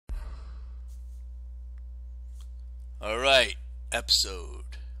Alright,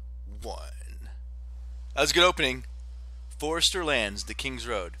 episode 1. That was a good opening. Forrester Lands, The King's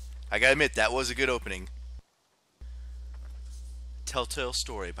Road. I gotta admit, that was a good opening. Telltale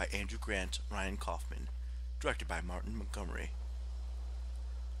Story by Andrew Grant, Ryan Kaufman. Directed by Martin Montgomery.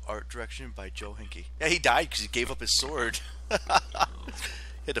 Art direction by Joe Henke. Yeah, he died because he gave up his sword. He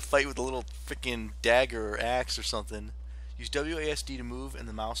had to fight with a little freaking dagger or axe or something. Use WASD to move and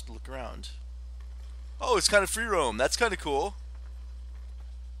the mouse to look around. Oh, it's kind of free roam. That's kind of cool.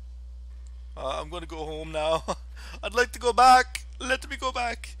 I'm going to go home now. I'd like to go back. Let me go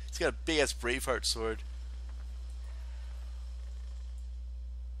back. He's got a big-ass Braveheart sword.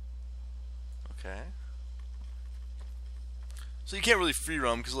 Okay. So you can't really free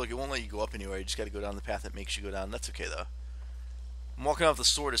roam because, look, it won't let you go up anywhere. You just got to go down the path that makes you go down. That's okay, though. I'm walking off the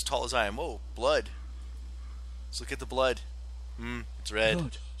sword as tall as I am. Whoa, blood. Let's look at the blood. It's red.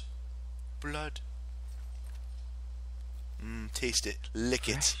 Blood. Blood. Taste it. Lick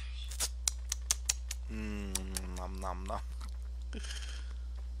it. Nom nom nom.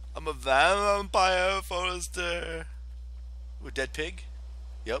 I'm a vampire Forrester. With dead pig?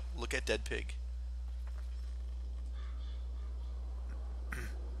 Yep, look at dead pig.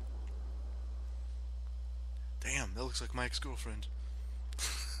 Damn, that looks like my ex-girlfriend.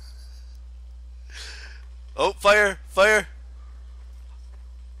 Oh, fire! Fire!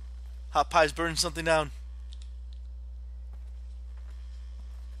 Hot Pie's burning something down.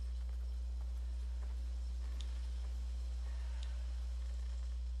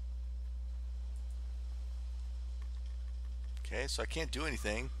 Okay, so I can't do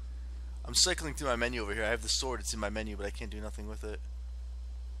anything. I'm cycling through my menu over here. I have the sword, it's in my menu, but I can't do nothing with it.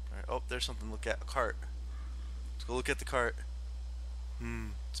 Alright, oh, there's something to look at. A cart. Let's go look at the cart.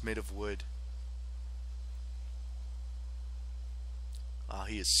 It's made of wood. Ah,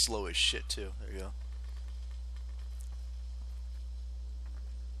 he is slow as shit, too. There you go.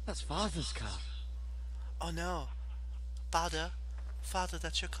 That's Father's car. Oh no. Father. Father,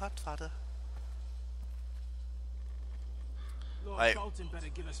 that's your cart, Father. Lord Bolton better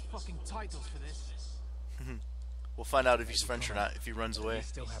give us fucking titles for this. We'll find out if he's French or not, if he runs away.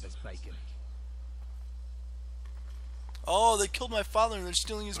 Still have his bacon. Oh, they killed my father and they're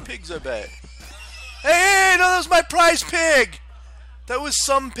stealing his pigs, I bet. Hey, no, that was my prize pig! That was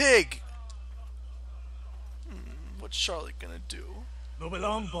some pig. What's Charlotte gonna do? Move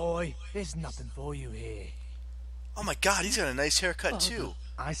along, boy. There's nothing for you here. Oh my god, he's got a nice haircut too.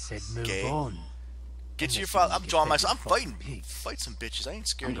 I said move Gay. on. Get to your father. I'm drawing myself. I'm fighting. Fight some bitches. I ain't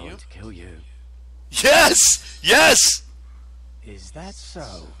scared of you. To kill you. Yes! Yes! Is that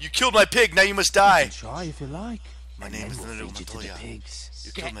so? You killed my pig, now you must You die. can try if you like. My And name then is we'll Leonardo feed you to the Montoya. pigs.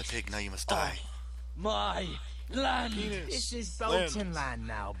 You killed my pig, now you must die. My land. Penis. This is Bolton land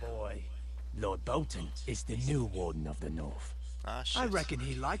now, boy. Lord Bolton is the new Warden of the North. Ah, shit. I reckon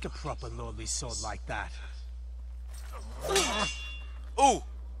he'd like a proper lordly sword like that. Ooh!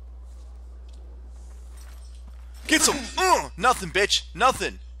 Get some! Nothing, bitch!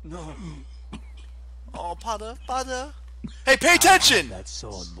 Nothing! No. Oh, Potter, Potter! Hey, pay attention! That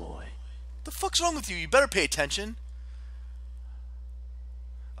sword, boy. The fuck's wrong with you? You better pay attention.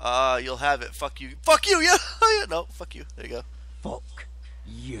 You'll have it. Fuck you. Fuck you! Yeah! No, fuck you. There you go. Fuck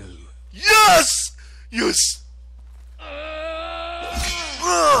you. Yes! Yes!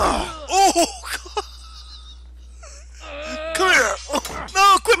 Oh! God. Come here! Oh,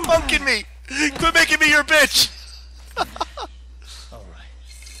 no, quit punking me! Quit making me your bitch! Alright.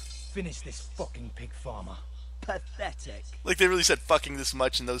 Finish this fucking pig farmer. Pathetic. Like they really said fucking this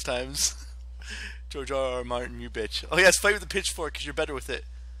much in those times. George R.R. Martin, you bitch. Oh yes, fight with the pitchfork because you're better with it.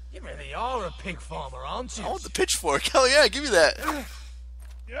 You really are a pig farmer, aren't you? I want the pitchfork. Hell yeah, give me that.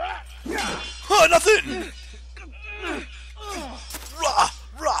 Oh, nothing! Rah!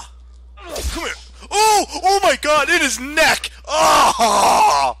 Rah! Come here. Oh! Oh my god, in his neck!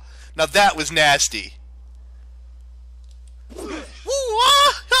 Oh! Now that was nasty.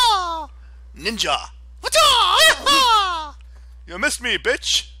 Ninja! You missed me,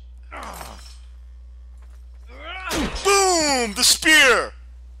 bitch! Boom! The spear!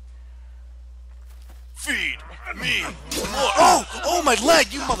 Feed me more! Oh! Oh, my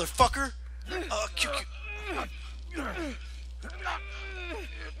leg, you motherfucker! Cute.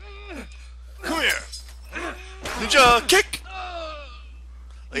 Come here! Ninja kick!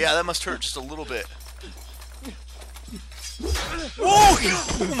 Oh yeah, that must hurt just a little bit. Whoa!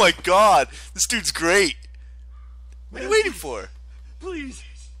 Oh my god! This dude's great! What are you waiting for? Please.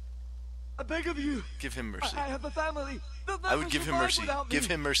 I beg of you. Give him mercy. I have a family. I would give him mercy. Give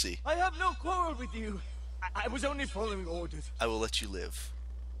him mercy. I have no quarrel with you. I was only following orders. I will let you live.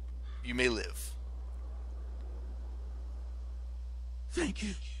 You may live. Thank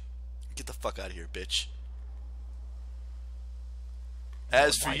you. Get the fuck out of here, bitch.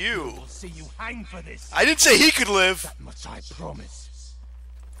 As for you, We'll see you hang for this. I didn't say he could live. That much I promise.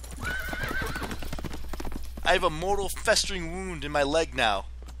 I have a mortal festering wound in my leg now.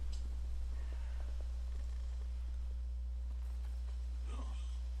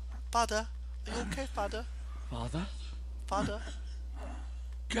 Father, are you okay, Father? Father? Father?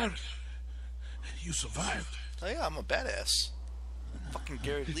 Garrett, you survived. Oh yeah, I'm a badass. Fucking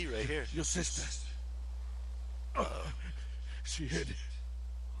Garrett Lee right here. Your sister. She hid.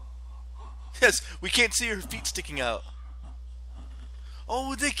 Yes, we can't see her feet sticking out. Oh,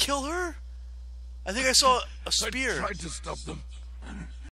 would they kill her? I think I saw a I spear. tried to stop them.